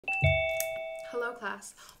Hello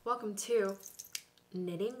class, welcome to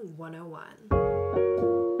Knitting 101.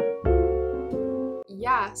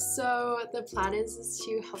 Yeah, so the plan is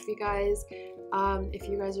to help you guys. If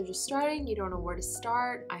you guys are just starting, you don't know where to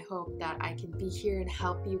start, I hope that I can be here and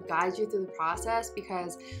help you, guide you through the process,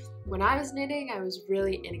 because when I was knitting, I was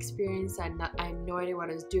really inexperienced. I had no idea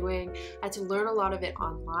what I was doing. I had to learn a lot of it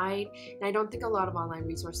online, and I don't think a lot of online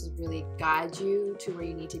resources really guide you to where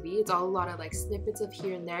you need to be. It's all a lot of like snippets of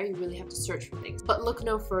here and there. You really have to search for things. But look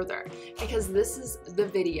no further, because this is the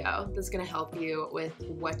video that's going to help you with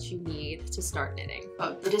what you need to start knitting.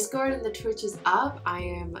 But the Discord and the Twitch is up. I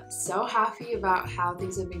am so happy about how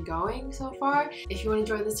things have been going so far. If you want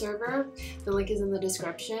to join the server, the link is in the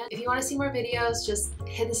description. If you want to see more videos, just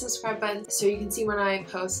hit the subscribe button so you can see when I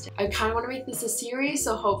post. I kind of want to make this a series,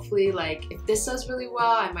 so hopefully like if this does really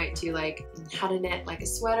well, I might do like how to knit like a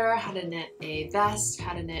sweater, how to knit a vest,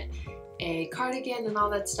 how to knit a cardigan and all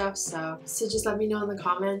that stuff. So just let me know in the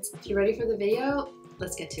comments. If you're ready for the video,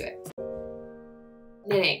 let's get to it.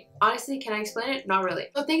 Knitting. Honestly, can I explain it? Not really.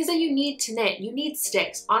 So things that you need to knit. You need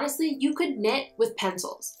sticks. Honestly, you could knit with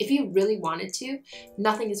pencils. If you really wanted to,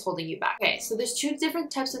 nothing is holding you back. Okay, so there's two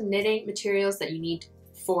different types of knitting materials that you need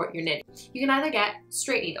for your knitting. You can either get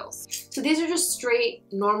straight needles. So these are just straight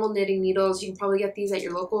normal knitting needles. You can probably get these at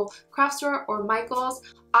your local craft store or Michael's.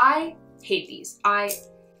 I hate these.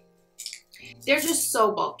 They're just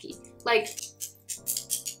so bulky. Like,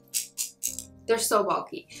 they're so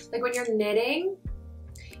bulky. Like when you're knitting,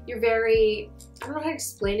 you're very, I don't know how to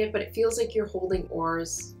explain it, but it feels like you're holding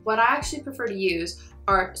oars. What I actually prefer to use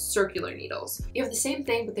are circular needles. You have the same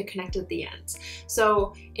thing, but they're connected at the ends.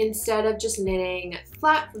 So instead of just knitting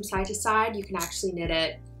flat from side to side, you can actually knit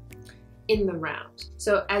it in the round.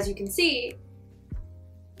 So as you can see,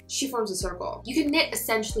 she forms a circle. You can knit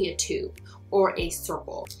essentially a tube or a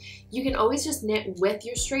circle. You can always just knit with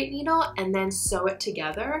your straight needle and then sew it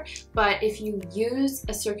together. But if you use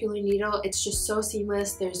a circular needle, it's just so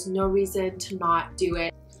seamless. There's no reason to not do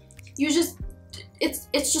it.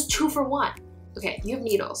 It's just 2 for 1. Okay, you have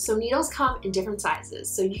needles. So needles come in different sizes.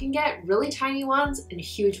 So you can get really tiny ones and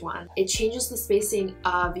huge ones. It changes the spacing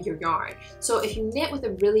of your yarn. So if you knit with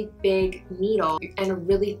a really big needle and a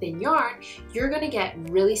really thin yarn, you're gonna get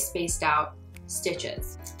really spaced out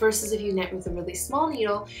stitches. Versus if you knit with a really small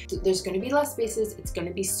needle, there's gonna be less spaces, it's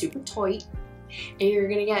gonna be super tight, and you're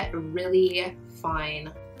gonna get a really fine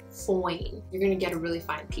foin. You're gonna get a really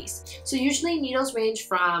fine piece. So usually needles range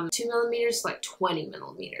from 2 millimeters to like 20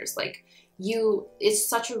 millimeters. Like it's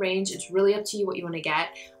such a range, it's really up to you what you want to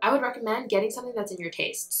get. I would recommend getting something that's in your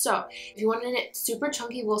taste. So if you want to knit super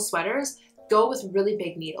chunky wool sweaters, go with really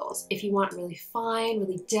big needles. If you want really fine,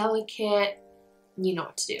 really delicate, you know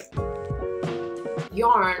what to do.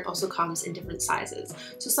 Yarn also comes in different sizes.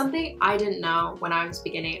 So something I didn't know when I was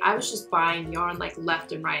beginning, I was just buying yarn like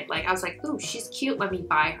left and right. Like I was like, ooh, she's cute, let me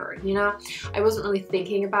buy her, you know? I wasn't really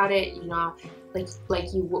thinking about it, you know,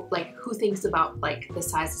 like who thinks about like the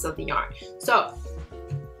sizes of the yarn. So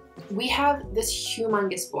we have this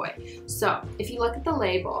humongous boy. So if you look at the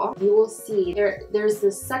label, you will see there's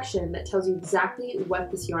this section that tells you exactly what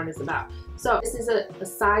this yarn is about. So this is a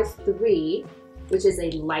size 3, which is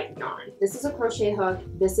a light yarn. This is a crochet hook.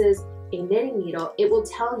 This is a knitting needle. It will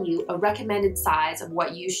tell you a recommended size of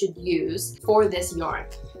what you should use for this yarn.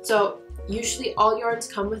 So usually all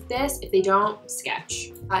yarns come with this. If they don't,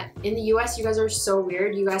 sketch. In the US, you guys are so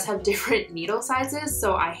weird. You guys have different needle sizes,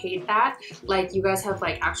 so I hate that. Like you guys have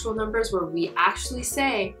like actual numbers where we actually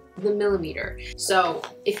say the millimeter. So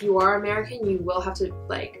if you are American, you will have to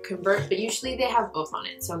like convert, but usually they have both on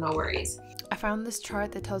it, so no worries. I found this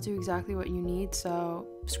chart that tells you exactly what you need, so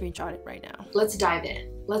screenshot it right now. Let's dive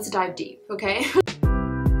in. Let's dive deep, okay?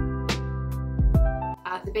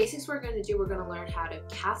 The basics we're going to do, we're going to learn how to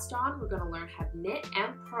cast on, we're going to learn how to knit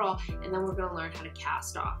and purl, and then we're going to learn how to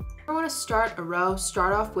cast off. If I want to start a row,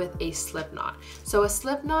 start off with a slip knot. So a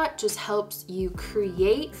slip knot just helps you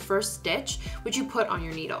create first stitch, which you put on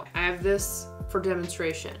your needle. I have this for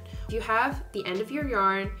demonstration. If you have the end of your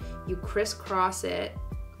yarn, you crisscross it,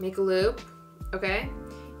 make a loop, okay?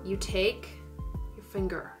 You take your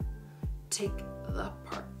finger, take the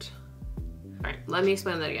part. All right, let me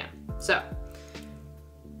explain that again. So,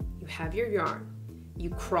 you have your yarn,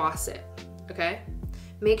 you cross it, okay?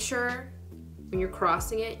 Make sure when you're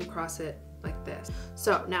crossing it, you cross it like this.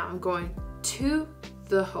 So now I'm going to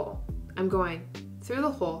the hole. I'm going through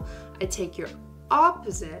the hole. I take your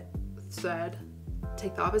opposite thread,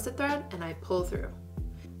 take the opposite thread, and I pull through.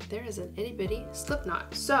 There is an itty bitty slip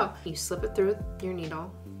knot. So you slip it through your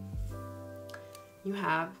needle. You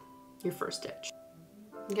have your first stitch,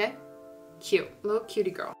 okay? Cute, little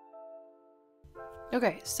cutie girl.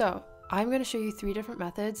 Okay, so I'm going to show you 3 different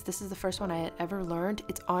methods. This is the first one I had ever learned.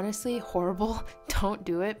 It's honestly horrible. Don't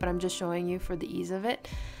do it, but I'm just showing you for the ease of it.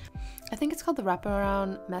 I think it's called the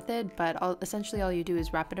wraparound method, but essentially all you do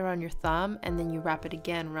is wrap it around your thumb and then you wrap it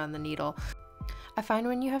again around the needle. I find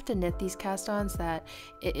when you have to knit these cast-ons that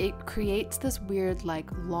it creates this weird like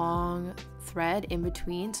long thread in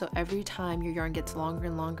between, so every time your yarn gets longer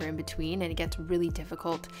and longer in between, and it gets really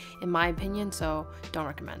difficult in my opinion, so don't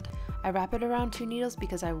recommend. I wrap it around 2 needles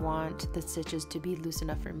because I want the stitches to be loose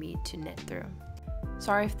enough for me to knit through.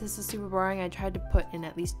 Sorry if this is super boring. I tried to put in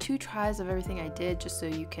at least 2 tries of everything I did just so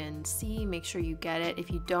you can see, make sure you get it.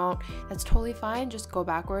 If you don't, that's totally fine. Just go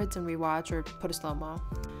backwards and rewatch or put a slow-mo.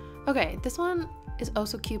 Okay, this one is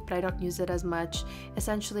also cute, but I don't use it as much.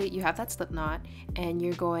 Essentially, you have that slip knot and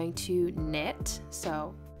you're going to knit.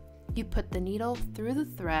 So you put the needle through the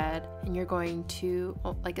thread and you're going to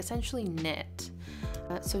like essentially knit.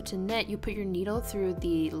 So to knit, you put your needle through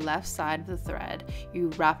the left side of the thread, you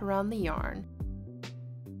wrap around the yarn.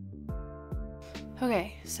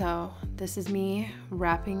 Okay, so this is me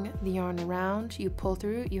wrapping the yarn around. You pull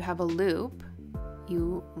through, you have a loop,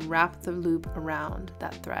 you wrap the loop around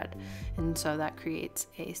that thread, and so that creates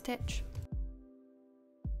a stitch.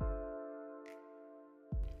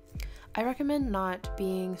 I recommend not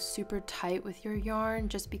being super tight with your yarn,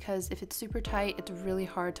 just because if it's super tight, it's really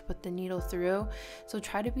hard to put the needle through. So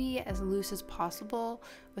try to be as loose as possible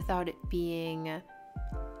without it being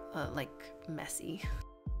like messy.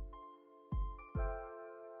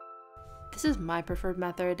 This is my preferred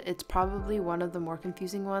method. It's probably one of the more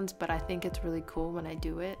confusing ones, but I think it's really cool when I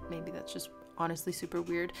do it. Maybe that's just honestly super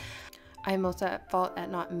weird. I'm also at fault at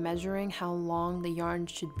not measuring how long the yarn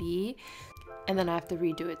should be, and then I have to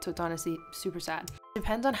redo it, so it's honestly super sad. It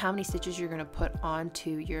depends on how many stitches you're gonna put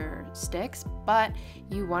onto your sticks, but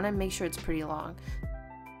you wanna make sure it's pretty long.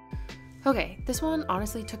 Okay, this one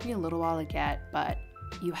honestly took me a little while to get, but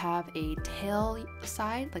you have a tail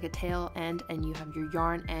side, like a tail end, and you have your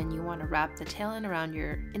yarn, and you want to wrap the tail end around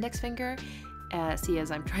your index finger, see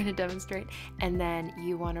as I'm trying to demonstrate, and then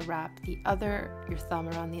you want to wrap your thumb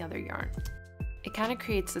around the other yarn. It kind of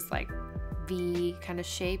creates this like V kind of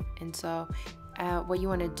shape, and so what you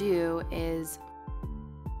want to do is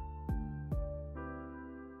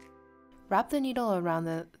wrap the needle around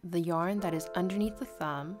the yarn that is underneath the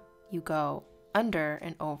thumb. You go under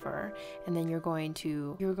and over, and then you're going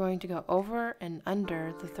to go over and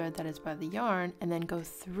under the thread that is by the yarn, and then go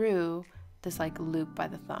through this like loop by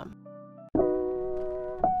the thumb.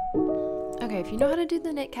 Okay, if you know how to do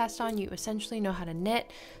the knit cast on, you essentially know how to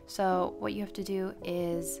knit. So what you have to do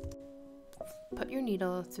is put your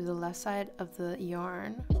needle through the left side of the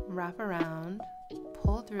yarn, wrap around,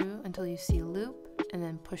 pull through until you see a loop, and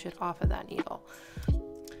then push it off of that needle.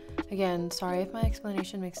 Again, sorry if my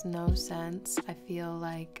explanation makes no sense. I feel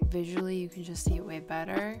like visually you can just see it way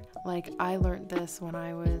better. Like I learned this when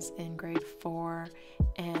I was in grade 4,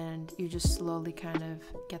 and you just slowly kind of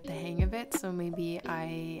get the hang of it. So maybe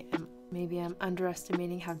I'm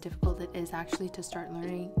underestimating how difficult it is actually to start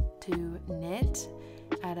learning to knit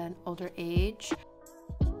at an older age.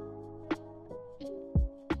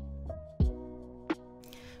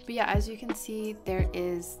 But yeah, as you can see, there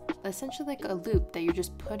is essentially like a loop that you're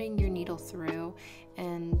just putting your needle through,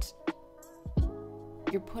 and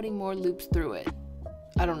you're putting more loops through it.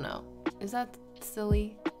 I don't know. Is that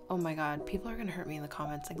silly? Oh my god, people are gonna hurt me in the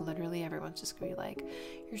comments. Like literally everyone's just gonna be like,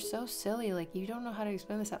 you're so silly, like you don't know how to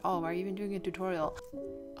explain this at all. Why are you even doing a tutorial?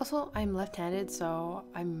 Also, I'm left-handed, so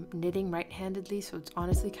I'm knitting right-handedly, so it's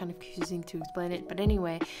honestly kind of confusing to explain it. But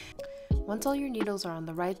anyway, once all your needles are on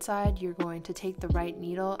the right side, you're going to take the right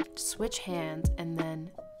needle, switch hands, and then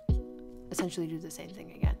essentially do the same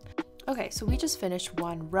thing again. Okay, so we just finished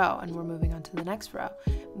one row and we're moving on to the next row.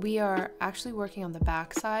 We are actually working on the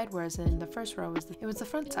back side, whereas in the first row it was the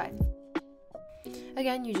front side.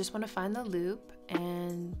 Again, you just want to find the loop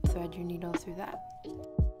and thread your needle through that.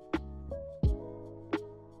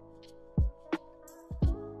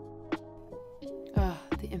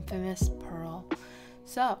 The infamous purl.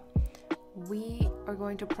 So we are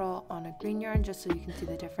going to purl on a green yarn just so you can see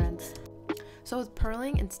the difference. So with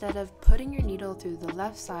purling, instead of putting your needle through the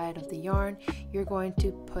left side of the yarn, you're going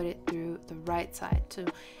to put it through the right side.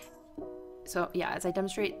 So yeah, as I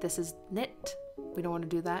demonstrate, this is knit. We don't want to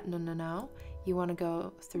do that. No. You want to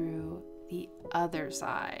go through the other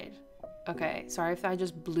side. Okay, sorry if I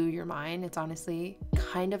just blew your mind. It's honestly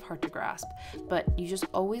kind of hard to grasp, but you just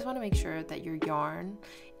always want to make sure that your yarn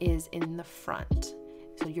is in the front.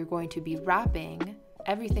 So you're going to be wrapping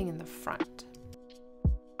everything in the front.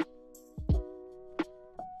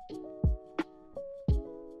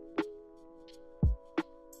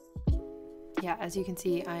 Yeah, as you can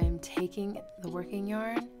see, I'm taking the working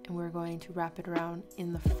yarn and we're going to wrap it around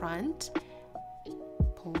in the front,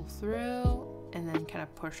 pull through, and then kind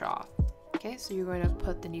of push off. Okay, so you're going to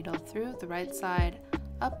put the needle through the right side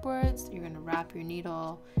upwards. You're going to wrap your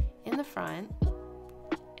needle in the front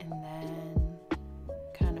and then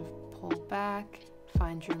kind of pull back,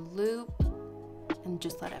 find your loop, and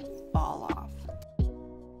just let it fall off.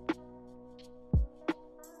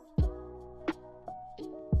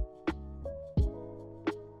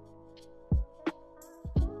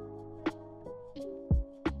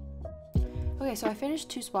 Okay, so I finished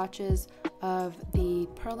 2 swatches of the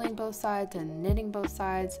purling both sides and knitting both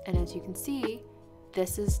sides, and as you can see,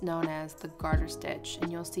 this is known as the garter stitch,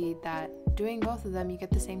 and you'll see that doing both of them you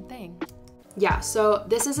get the same thing. Yeah, so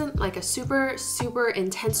this isn't like a super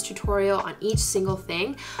intense tutorial on each single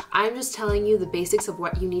thing. I'm just telling you the basics of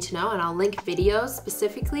what you need to know, and I'll link videos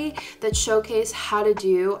specifically that showcase how to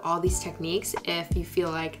do all these techniques if you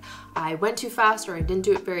feel like I went too fast or I didn't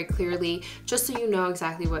do it very clearly, just so you know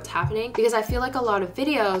exactly what's happening, because I feel like a lot of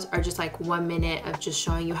videos are just like 1 minute of just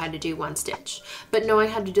showing you how to do one stitch, but knowing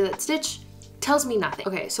how to do that stitch tells me nothing.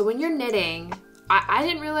 Okay, so when you're knitting, I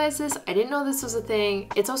didn't realize this, I didn't know this was a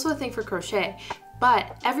thing. It's also a thing for crochet,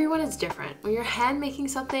 but everyone is different. When you're hand making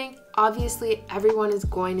something, obviously everyone is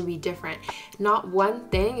going to be different. Not one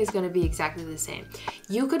thing is going to be exactly the same.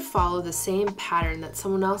 You could follow the same pattern that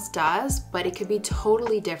someone else does, but it could be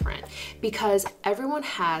totally different because everyone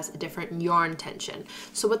has a different yarn tension.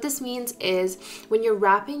 So what this means is when you're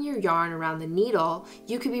wrapping your yarn around the needle,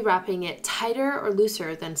 you could be wrapping it tighter or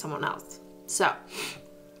looser than someone else. So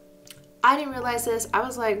I didn't realize this. I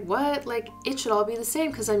was like, what? Like, it should all be the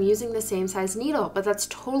same because I'm using the same size needle, but that's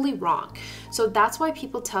totally wrong. So that's why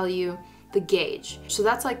people tell you the gauge. So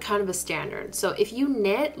that's like kind of a standard. So if you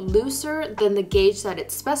knit looser than the gauge that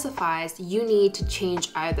it specifies, you need to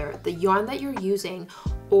change either the yarn that you're using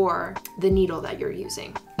or the needle that you're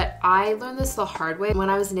using. But I learned this the hard way.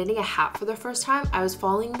 When I was knitting a hat for the first time, I was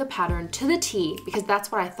following the pattern to the T because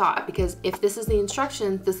that's what I thought, because if this is the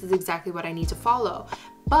instructions, this is exactly what I need to follow.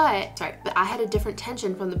 But I had a different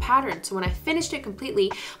tension from the pattern. So when I finished it completely,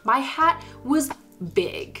 my hat was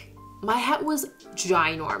big. My hat was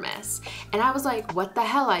ginormous. And I was like, what the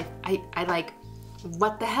hell?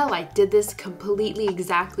 What the hell? I did this completely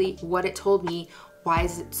exactly what it told me. Why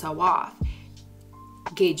is it so off?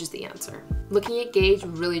 Gauge is the answer. Looking at gauge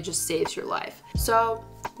really just saves your life. So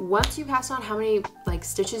once you pass on how many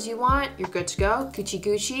stitches you want, you're good to go. Gucci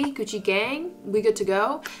Gucci, Gucci gang, we good to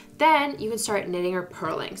go. Then you can start knitting or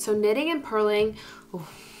purling. So knitting and purling,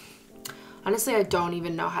 honestly, I don't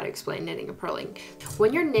even know how to explain knitting and purling.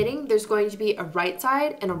 When you're knitting, there's going to be a right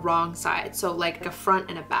side and a wrong side. So like a front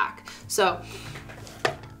and a back. So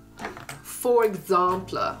for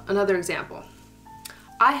example, another example,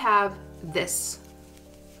 I have this.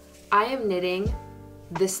 I am knitting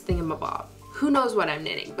this thingamabob. Who knows what I'm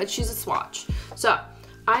knitting, but she's a swatch. So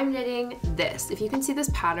I'm knitting this. If you can see this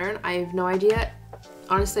pattern, I have no idea.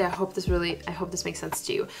 Honestly, I hope this makes sense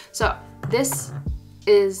to you. So this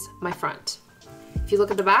is my front. If you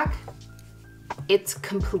look at the back, it's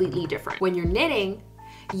completely different. When you're knitting,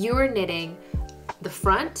 you are knitting the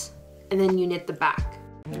front and then you knit the back.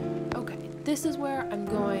 Okay, this is where I'm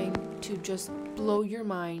going to just blow your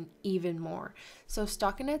mind even more. So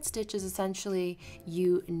stockinette stitch is essentially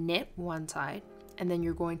you knit one side and then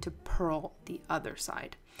you're going to purl the other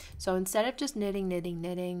side. So instead of just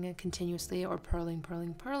knitting continuously or purling,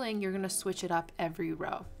 you're going to switch it up every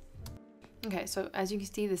row. Okay, so as you can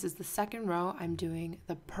see, this is the second row. I'm doing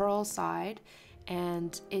the purl side,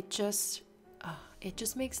 and it just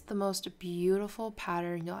makes the most beautiful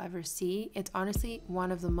pattern you'll ever see. It's honestly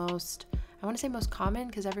one of the most, I want to say most common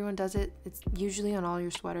because everyone does it. It's usually on all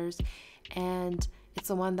your sweaters, and it's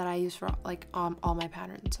the one that I use for all my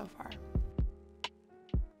patterns so far.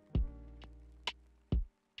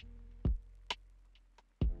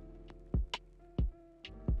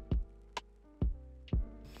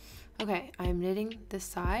 Okay, I'm knitting this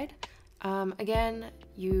side. Again,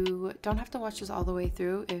 you don't have to watch this all the way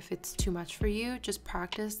through if it's too much for you. Just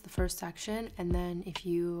practice the first section, and then if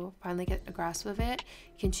you finally get a grasp of it,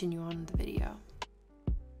 continue on the video.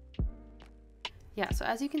 Yeah, so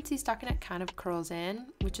as you can see, stockinette kind of curls in,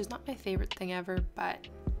 which is not my favorite thing ever, but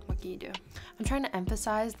what can you do? I'm trying to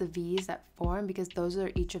emphasize the V's that form because those are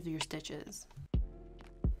each of your stitches.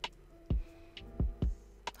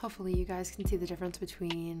 Hopefully you guys can see the difference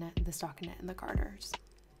between the stockinette and the garters.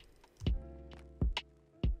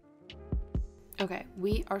 Okay,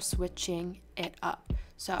 we are switching it up.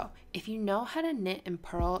 So if you know how to knit and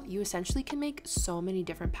purl, you essentially can make so many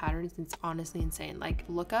different patterns. It's honestly insane. Like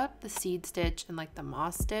look up the seed stitch and like the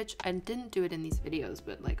moss stitch. I didn't do it in these videos,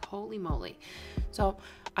 but like holy moly. So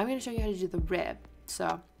I'm going to show you how to do the rib.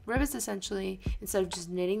 So rib is essentially, instead of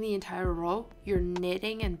just knitting the entire row, you're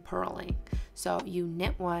knitting and purling. So you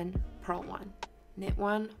knit one, purl one, knit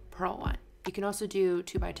one, purl one. You can also do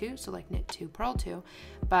 2 by 2, so like knit 2, purl 2,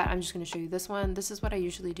 but I'm just going to show you this one. This is what I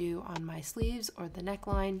usually do on my sleeves or the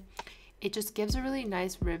neckline. It just gives a really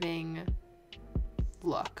nice ribbing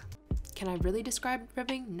look. Can I really describe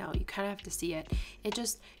ribbing? No, you kind of have to see it. It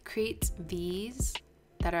just creates V's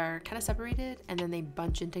that are kind of separated and then they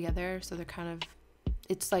bunch in together, so they're kind of,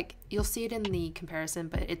 it's like, you'll see it in the comparison,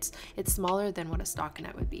 but it's smaller than what a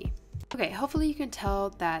stockinette would be. Okay, hopefully you can tell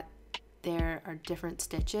that there are different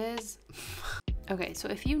stitches. Okay, so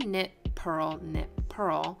if you knit, purl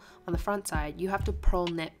on the front side, you have to purl,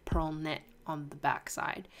 knit on the back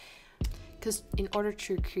side. Because in order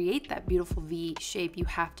to create that beautiful V shape, you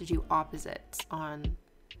have to do opposites on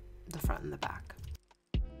the front and the back.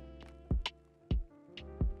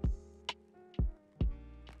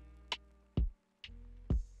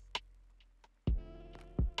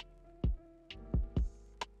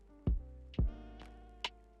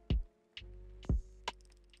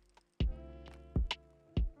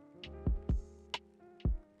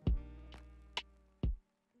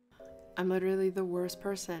 I'm literally the worst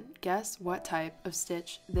person. Guess what type of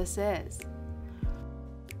stitch this is?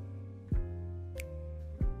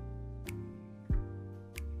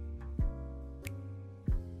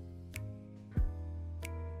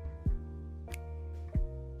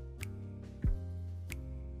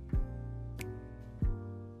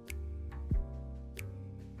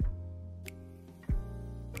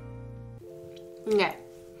 Okay.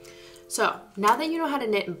 So now that you know how to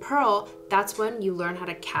knit and purl, that's when you learn how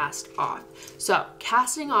to cast off. So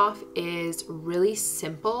casting off is really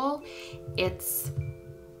simple. It's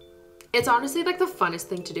honestly like the funnest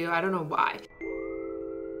thing to do. I don't know why.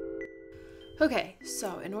 Okay,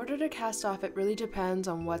 so in order to cast off, it really depends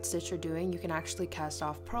on what stitch you're doing. You can actually cast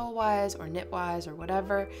off purl-wise or knit-wise or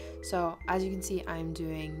whatever. So as you can see, I'm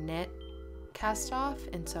doing knit cast off,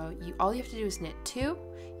 and so all you have to do is knit 2.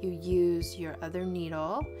 You use your other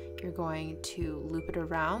needle. You're going to loop it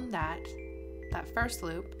around that first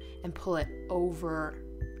loop and pull it over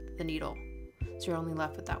the needle. So you're only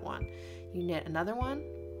left with that one. You knit another one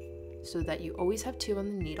so that you always have 2 on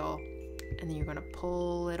the needle, and then you're going to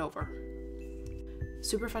pull it over.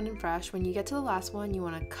 Super fun and fresh. When you get to the last one, you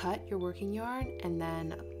want to cut your working yarn and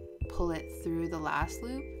then pull it through the last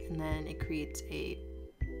loop, and then it creates a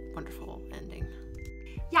wonderful ending.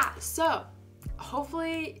 Yeah, so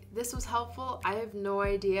hopefully this was helpful. I have no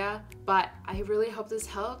idea, but I really hope this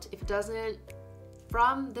helped. If it doesn't,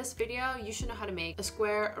 from this video, you should know how to make a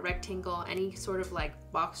square, a rectangle, any sort of like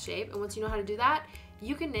box shape. And once you know how to do that,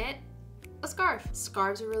 you can knit a scarf.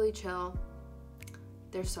 Scarves are really chill.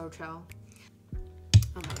 They're so chill.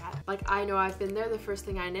 Oh my god. Like, I know I've been there. The first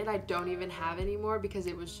thing I knit, I don't even have anymore because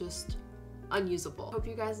it was just unusable. Hope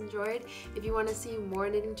you guys enjoyed. If you want to see more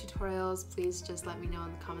knitting tutorials, please just let me know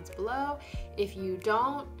in the comments below. If you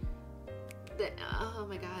don't, then, oh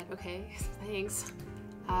my god, okay, thanks.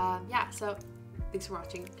 Yeah, so thanks for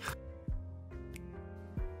watching.